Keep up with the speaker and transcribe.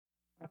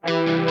Welcome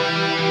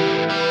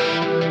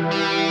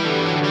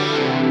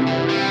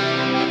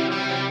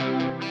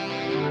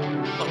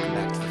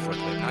back to the Fourth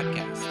Way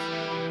Podcast.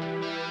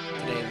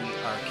 Today we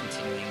are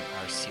continuing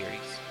our series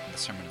on the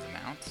Sermon on the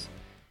Mount.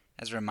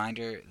 As a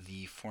reminder,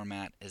 the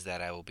format is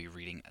that I will be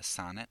reading a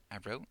sonnet I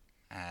wrote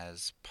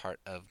as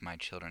part of my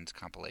children's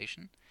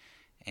compilation,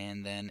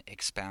 and then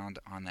expound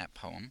on that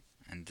poem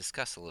and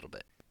discuss a little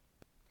bit.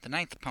 The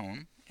ninth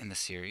poem in the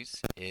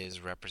series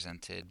is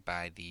represented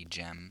by the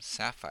gem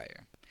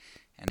Sapphire,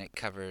 and it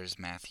covers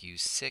Matthew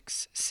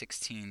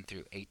 6:16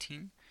 through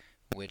 18,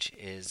 which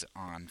is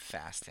on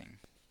fasting.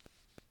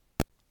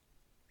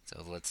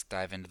 So let's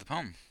dive into the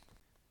poem.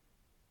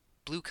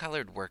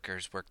 Blue-collared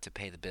workers work to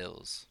pay the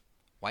bills.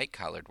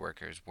 White-collared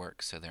workers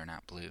work so they're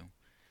not blue.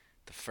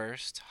 The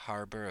first,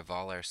 harbor of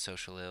all our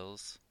social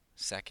ills.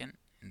 Second,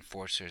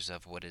 enforcers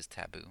of what is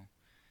taboo.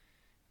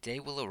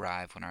 Day will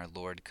arrive when our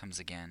Lord comes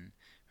again,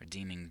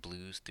 redeeming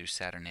blues through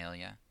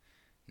Saturnalia.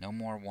 No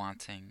more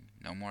wanting,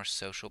 no more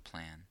social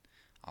plan,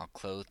 all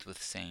clothed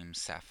with same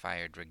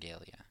sapphired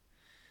regalia.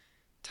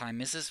 Time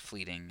is as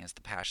fleeting as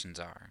the passions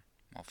are,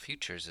 while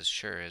future's as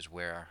sure as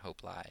where our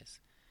hope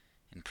lies.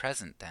 In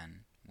present,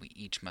 then, we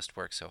each must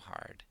work so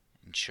hard,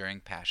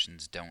 ensuring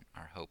passions don't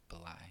our hope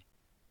belie.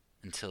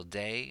 Until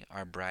day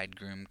our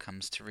bridegroom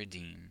comes to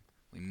redeem,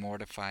 we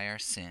mortify our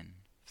sin,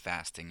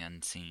 fasting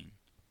unseen.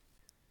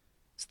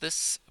 So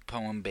this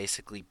poem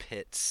basically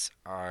pits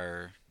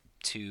our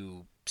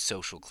two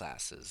social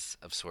classes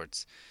of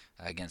sorts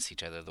against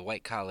each other, the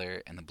white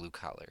collar and the blue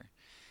collar.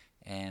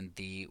 And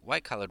the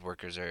white-collared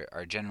workers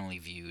are generally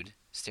viewed,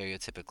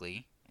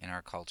 stereotypically in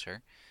our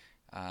culture,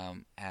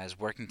 as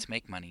working to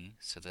make money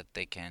so that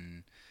they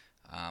can,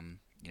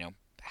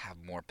 have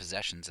more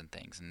possessions and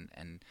things.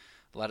 And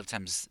a lot of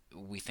times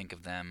we think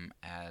of them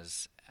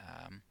as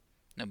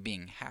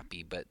being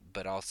happy,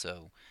 but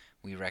also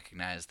we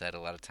recognize that a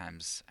lot of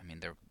times,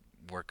 they're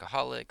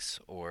workaholics,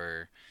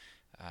 or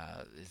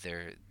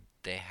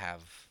they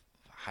have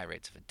high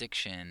rates of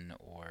addiction,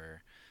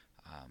 or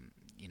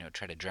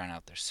try to drown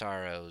out their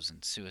sorrows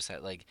and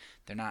suicide. Like,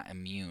 they're not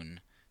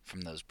immune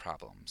from those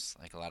problems.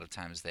 Like, a lot of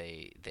times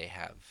they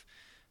have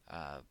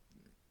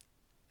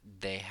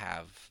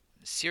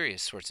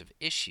serious sorts of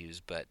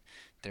issues, but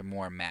they're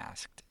more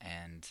masked,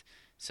 and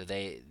so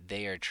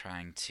they are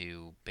trying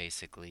to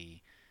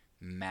basically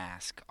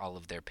mask all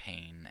of their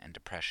pain and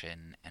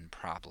depression and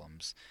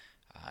problems,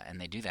 and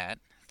they do that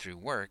through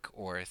work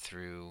or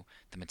through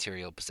the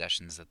material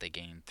possessions that they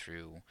gain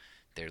through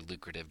their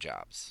lucrative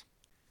jobs.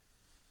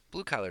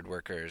 Blue-collared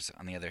workers,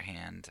 on the other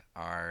hand,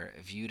 are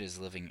viewed as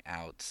living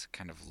out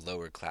kind of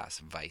lower-class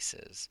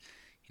vices.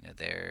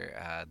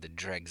 They're the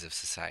dregs of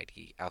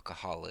society,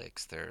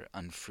 alcoholics, they're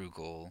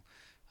unfrugal,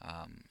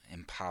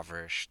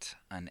 impoverished,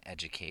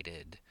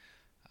 uneducated,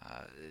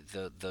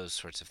 those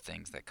sorts of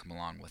things that come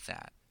along with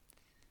that.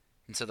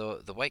 And so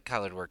the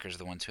white-collared workers are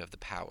the ones who have the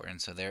power,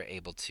 and so they're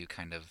able to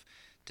kind of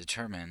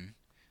determine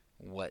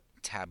what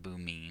taboo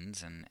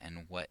means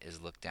and what is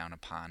looked down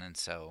upon. And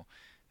so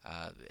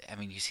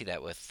you see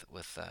that with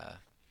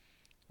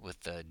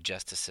the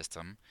justice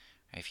system.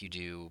 If you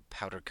do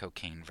powder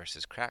cocaine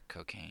versus crack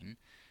cocaine,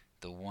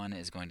 the one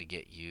is going to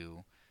get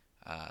you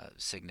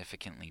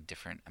significantly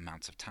different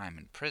amounts of time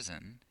in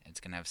prison. It's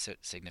going to have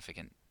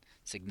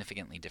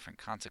significantly different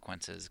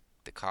consequences.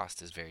 The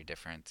cost is very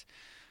different,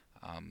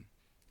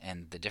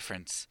 and the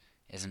difference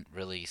isn't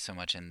really so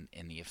much in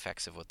the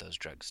effects of what those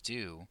drugs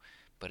do,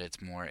 but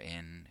it's more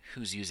in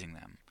who's using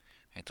them.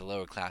 Right? The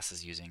lower class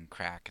is using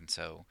crack, and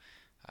so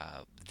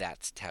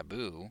that's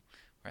taboo.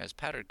 Whereas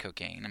powdered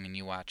cocaine,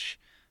 you watch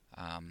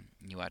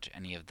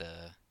any of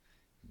the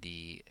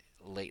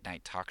late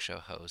night talk show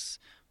hosts,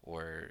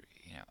 or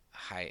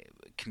high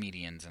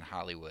comedians in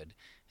Hollywood,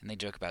 and they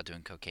joke about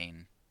doing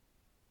cocaine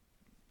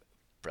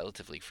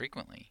relatively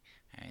frequently.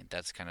 Right?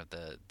 That's kind of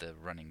the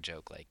running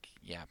joke. Like,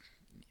 yeah,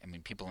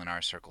 people in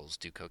our circles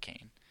do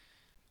cocaine.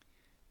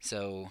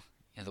 So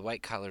the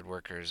white-collared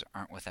workers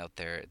aren't without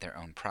their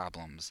own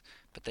problems,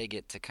 but they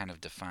get to kind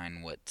of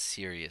define what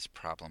serious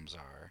problems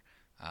are,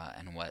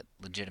 and what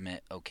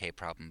legitimate, okay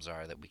problems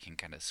are that we can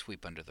kind of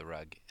sweep under the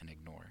rug and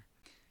ignore.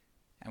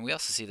 And we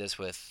also see this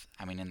with,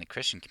 in the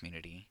Christian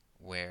community,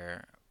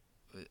 where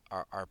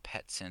our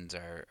pet sins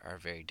are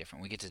very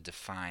different. We get to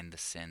define the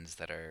sins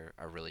that are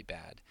really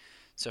bad.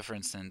 So, for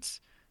instance,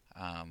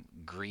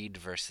 greed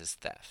versus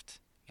theft.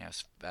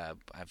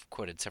 I've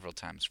quoted several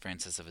times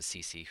Francis of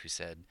Assisi, who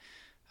said,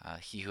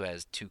 he who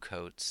has two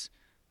coats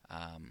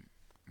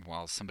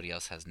while somebody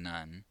else has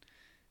none,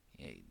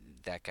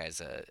 that guy's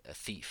a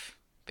thief,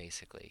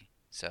 basically.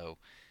 So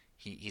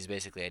he's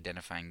basically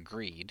identifying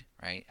greed,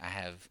 right? I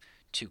have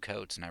two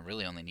coats and I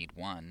really only need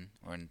one,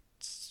 or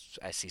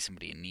I see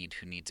somebody in need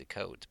who needs a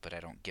coat, but I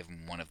don't give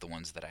them one of the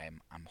ones that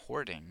I'm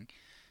hoarding.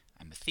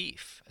 I'm a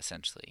thief,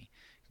 essentially.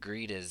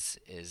 Greed is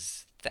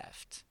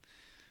theft.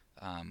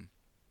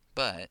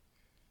 But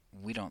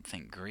we don't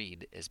think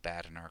greed is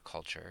bad in our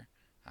culture,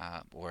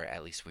 or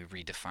at least we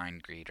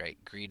redefine greed, right?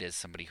 Greed is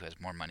somebody who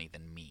has more money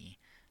than me.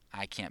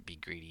 I can't be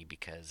greedy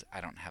because I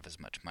don't have as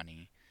much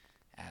money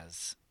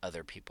as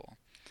other people.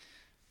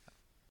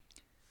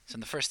 So in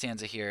the first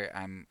stanza here,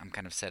 I'm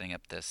kind of setting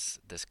up this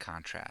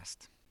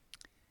contrast.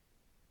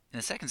 In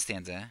the second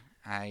stanza,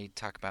 I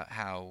talk about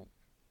how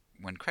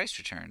when Christ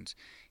returns,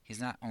 he's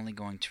not only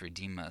going to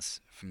redeem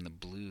us from the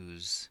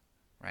blues,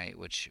 right,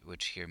 which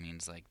here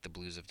means like the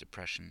blues of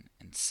depression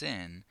and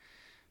sin,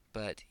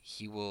 but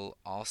he will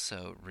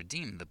also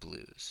redeem the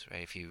blues,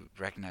 right? If you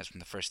recognize from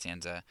the first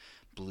stanza,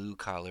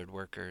 blue-collared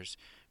workers,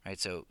 right?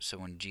 So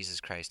when Jesus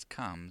Christ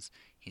comes,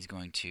 he's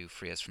going to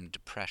free us from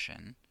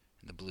depression,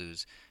 the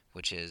blues,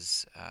 which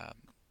is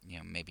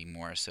maybe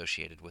more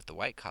associated with the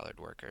white-collared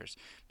workers,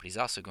 but he's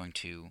also going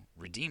to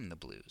redeem the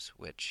blues,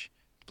 which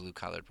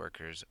blue-collared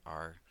workers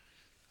are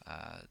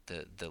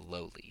the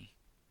lowly.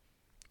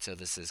 So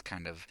this is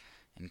kind of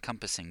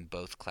encompassing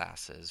both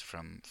classes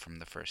from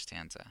the first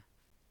stanza.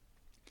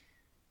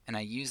 And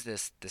I use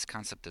this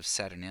concept of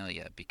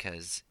Saturnalia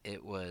because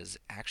it was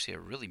actually a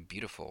really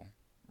beautiful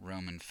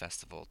Roman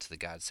festival to the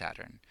god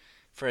Saturn,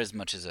 for as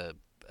much as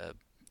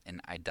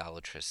an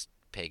idolatrous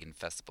pagan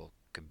festival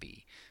could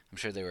be. I'm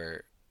sure there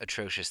were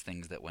atrocious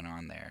things that went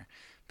on there,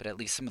 but at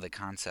least some of the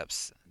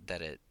concepts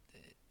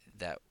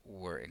that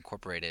were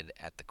incorporated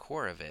at the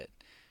core of it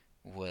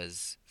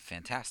was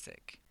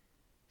fantastic.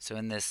 So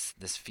in this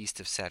feast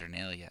of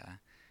Saturnalia,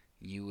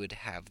 you would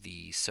have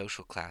the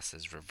social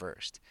classes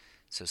reversed.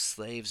 So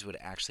slaves would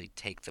actually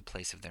take the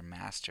place of their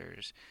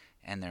masters,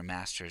 and their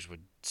masters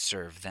would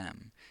serve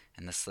them,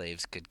 and the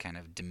slaves could kind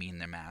of demean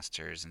their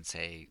masters and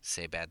say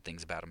bad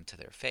things about them to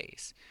their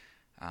face.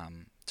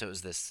 So it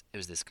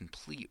was this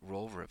complete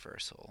role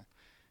reversal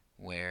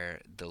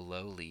where the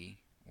lowly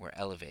were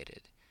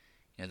elevated.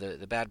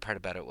 The bad part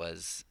about it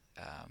was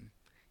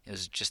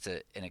just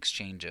an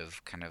exchange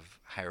of kind of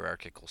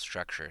hierarchical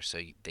structure. So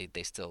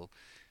they still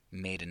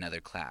made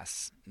another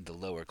class, the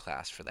lower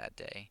class, for that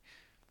day.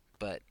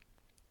 But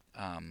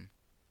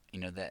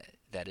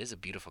that is a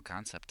beautiful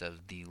concept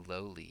of the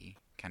lowly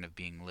kind of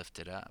being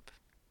lifted up,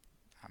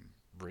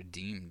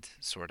 redeemed,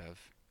 sort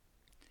of.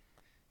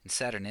 And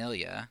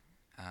Saturnalia,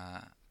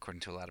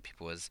 according to a lot of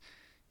people, is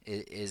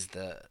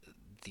the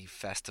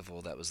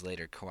festival that was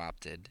later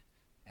co-opted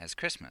as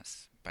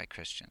Christmas by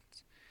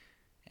Christians.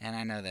 And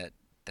I know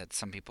that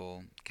some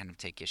people kind of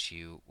take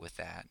issue with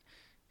that,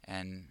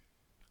 and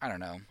I don't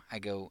know. I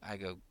go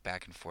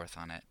back and forth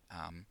on it.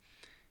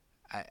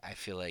 I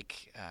feel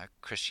like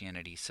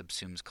Christianity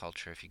subsumes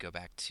culture. If you go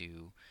back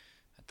to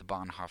the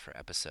Bonhoeffer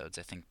episodes,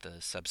 I think the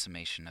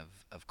subsumation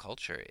of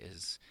culture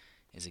is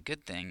a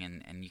good thing,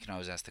 and you can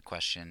always ask the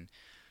question,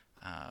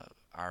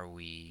 are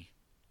we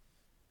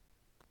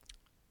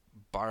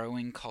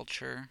borrowing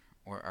culture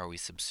or are we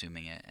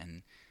subsuming it?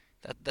 And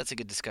that's a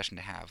good discussion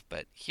to have.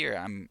 But here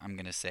I'm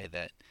going to say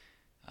that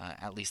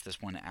at least this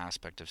one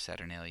aspect of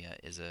Saturnalia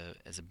is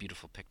a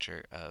beautiful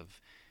picture of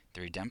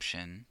the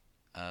redemption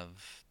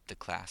of the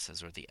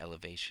classes, or the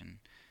elevation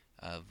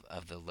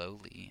of the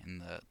lowly,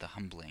 and the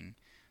humbling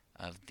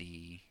of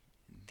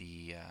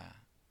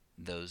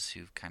those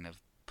who've kind of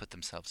put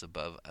themselves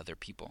above other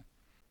people.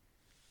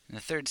 In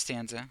the third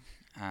stanza,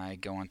 I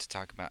go on to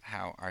talk about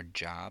how our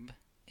job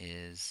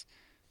is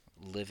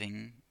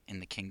living in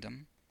the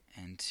kingdom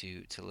and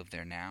to live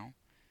there now,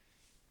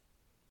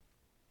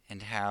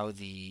 and how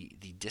the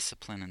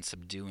discipline and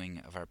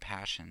subduing of our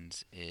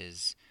passions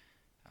is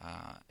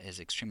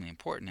extremely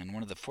important. And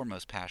one of the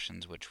foremost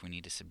passions which we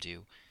need to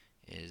subdue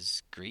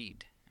is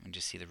greed. And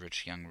just see the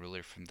rich young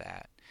ruler from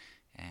that,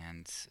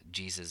 and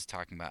Jesus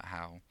talking about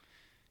how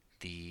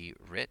the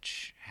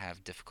rich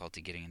have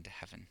difficulty getting into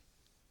heaven.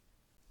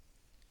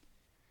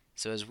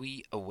 So as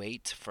we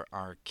await for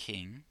our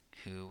King,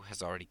 who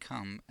has already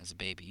come as a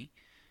baby,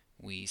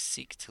 we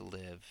seek to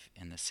live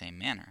in the same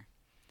manner.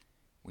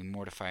 We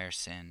mortify our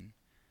sin,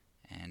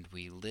 and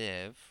we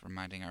live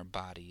reminding our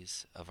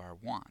bodies of our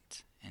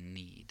want and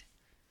need.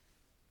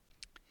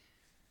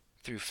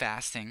 Through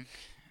fasting,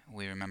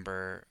 we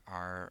remember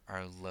our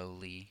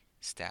lowly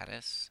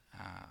status,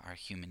 our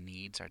human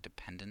needs, our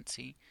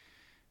dependency.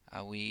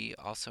 We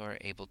also are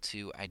able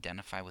to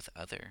identify with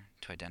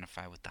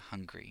the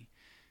hungry,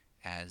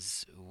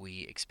 as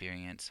we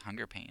experience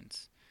hunger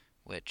pains,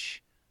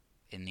 which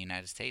in the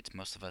United States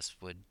most of us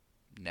would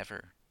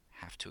never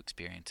have to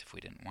experience if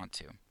we didn't want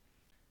to.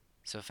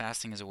 So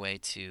fasting is a way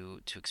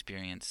to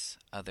experience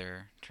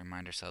other, to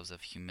remind ourselves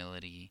of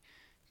humility,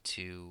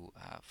 to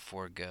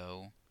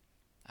forego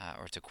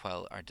or to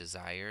quell our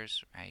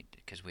desires, right?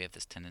 Because we have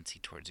this tendency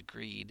towards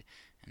greed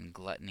and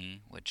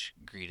gluttony, which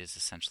greed is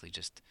essentially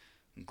just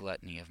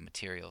gluttony of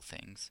material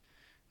things.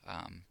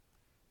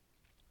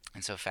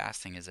 And so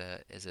fasting is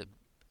a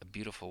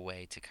beautiful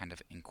way to kind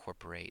of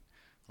incorporate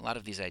a lot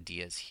of these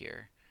ideas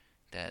here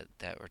that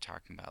we're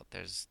talking about.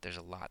 There's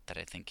a lot that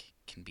I think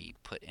can be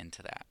put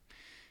into that.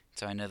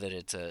 So I know that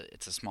it's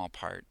a small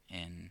part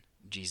in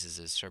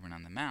Jesus' Sermon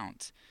on the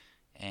Mount,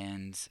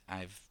 and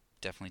I've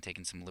definitely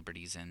taken some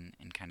liberties in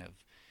kind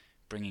of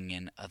bringing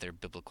in other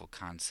biblical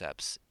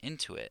concepts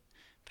into it.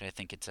 But I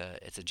think it's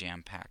a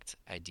jam-packed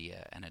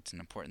idea, and it's an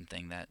important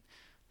thing that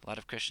a lot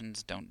of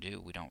Christians don't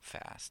do. We don't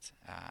fast,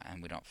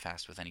 and we don't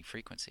fast with any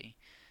frequency.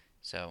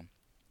 So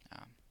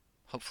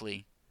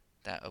hopefully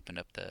that opened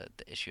up the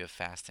issue of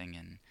fasting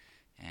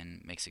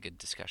and makes a good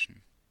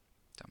discussion.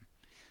 So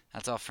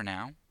that's all for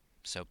now.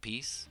 So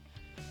peace,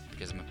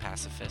 because I'm a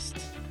pacifist.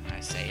 I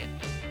say it,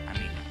 I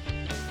mean